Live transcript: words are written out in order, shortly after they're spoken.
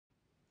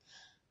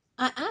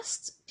I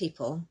asked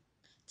people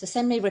to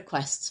send me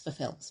requests for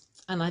films,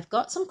 and I've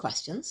got some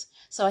questions,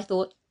 so I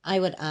thought I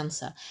would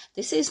answer.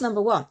 This is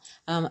number one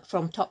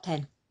from Top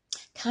 10.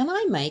 Can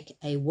I make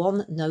a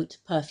one-note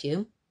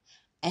perfume,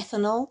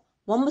 ethanol,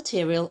 one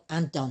material,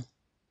 and done?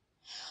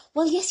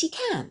 Well, yes, you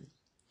can.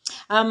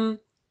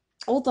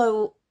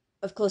 Although,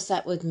 of course,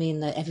 that would mean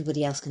that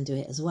everybody else can do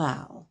it as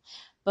well.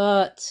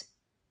 But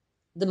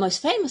the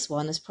most famous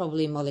one is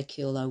probably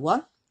Molecule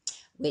No1,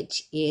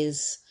 which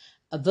is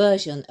a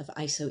version of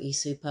ISO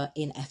Super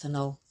in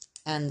ethanol,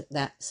 and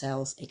that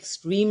sells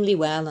extremely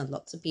well, and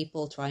lots of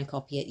people try and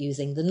copy it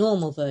using the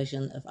normal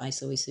version of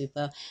ISO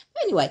Super.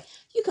 But anyway,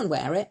 you can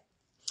wear it,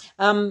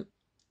 and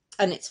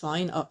it's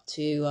fine up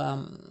to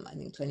I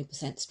think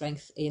 20%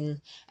 strength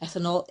in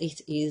ethanol. It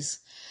is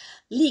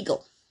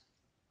legal.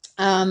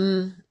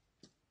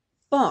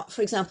 But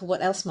for example,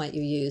 what else might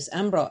you use?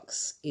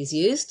 Ambrox is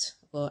used,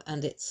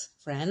 and its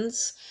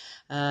friends,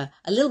 a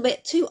little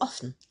bit too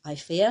often, I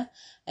fear.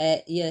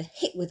 You're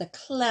hit with a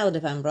cloud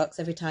of Ambrox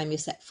every time you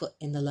set foot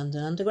in the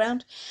London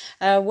Underground.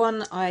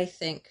 One I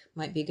think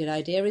might be a good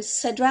idea is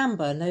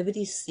Cedrambur.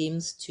 Nobody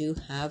seems to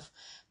have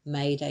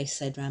made a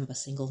Cedrambur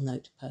single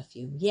note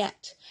perfume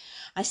yet.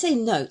 I say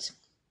note,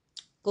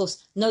 of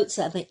course, notes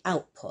are the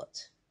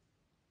output.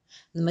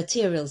 The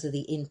materials are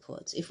the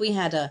input. If we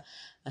had a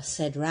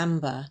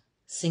Cedrambur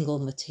single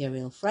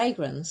material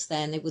fragrance,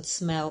 then it would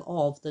smell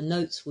of, the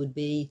notes would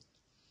be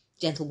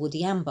gentle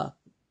woody amber,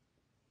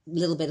 a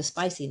little bit of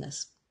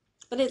spiciness,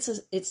 but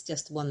it's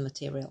just one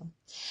material.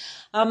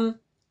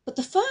 But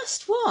the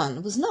first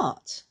one was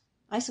not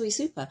ISO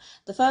Super.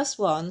 The first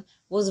one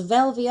was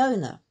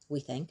Velviona, we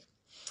think,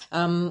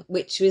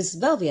 which was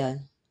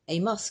Velvione, a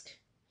musk,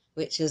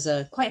 which is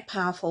a quite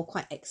powerful,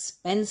 quite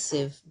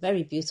expensive,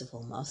 very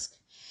beautiful musk.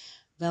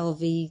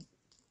 Velvety,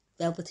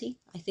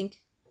 I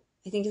think.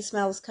 I think it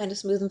smells kind of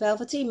smooth and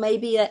velvety.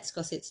 Maybe that's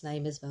because its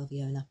name is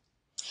Velviona.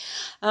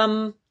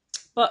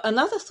 But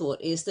another thought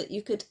is that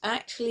you could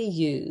actually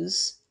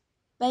use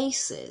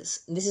bases.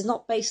 This is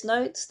not base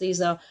notes.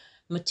 These are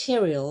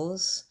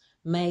materials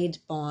made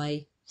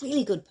by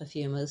really good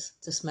perfumers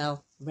to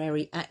smell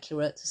very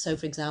accurate. So,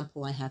 for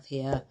example, I have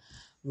here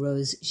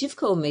Rose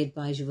Givco made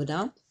by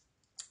Givaudan.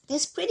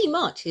 This pretty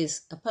much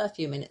is a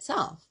perfume in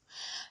itself.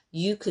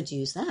 You could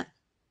use that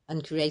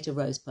and create a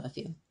rose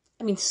perfume.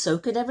 I mean, so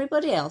could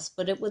everybody else,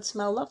 but it would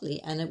smell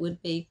lovely, and it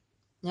would be,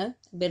 a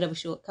bit of a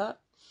shortcut.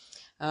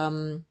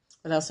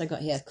 What else I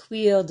got here?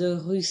 Cuir de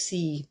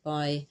Russie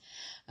by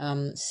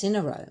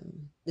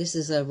Cinerome. This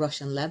is a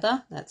Russian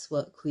leather. That's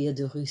what Cuir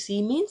de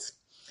Russie means.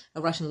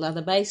 A Russian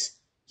leather base.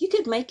 You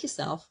could make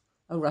yourself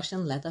a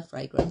Russian leather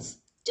fragrance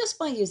just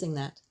by using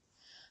that.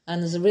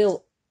 And there's a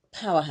real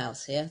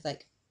powerhouse here.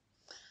 Like,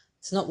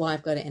 it's not why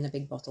I've got it in a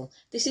big bottle.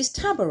 This is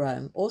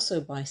Tabarome, also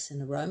by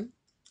Cinerome.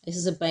 This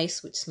is a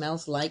base which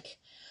smells like,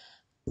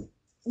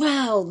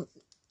 well,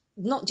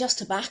 not just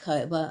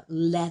tobacco, but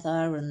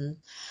leather and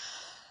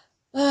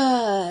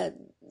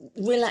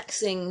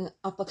relaxing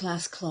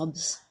upper-class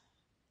clubs.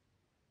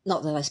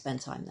 Not that I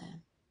spend time there.